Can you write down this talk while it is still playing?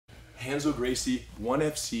Renzo Gracie,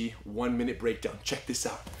 1FC, 1 minute breakdown. Check this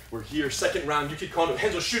out. We're here, second round, Yuki Kondo.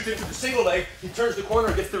 Renzo shoots into the single leg. He turns the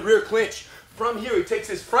corner, gets the rear clinch. From here, he takes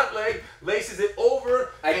his front leg, laces it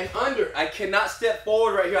over and under. I cannot step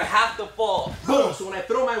forward right here. I have to fall. Boom. So when I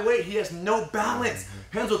throw my weight, he has no balance.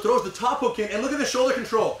 Renzo throws the top hook in, and look at the shoulder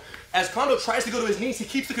control. As Kondo tries to go to his knees, he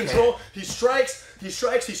keeps the control. He strikes as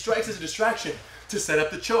a distraction to set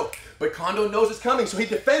up the choke. But Kondo knows it's coming, so he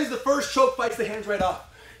defends the first choke, fights the hands right off.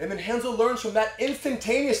 And then Renzo learns from that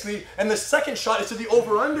instantaneously, and the second shot is to the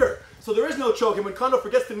over-under. So there is no choke, and when Kondo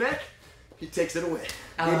forgets the neck, he takes it away.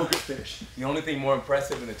 Game of good finish. The only thing more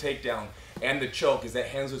impressive than the takedown and the choke is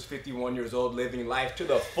that Renzo's 51 years old, living life to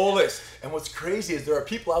the fullest. And what's crazy is there are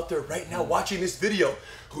people out there right now watching this video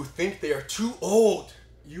who think they are too old.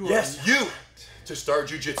 You to start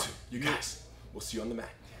jiu-jitsu. You guys, we'll see you on the mat.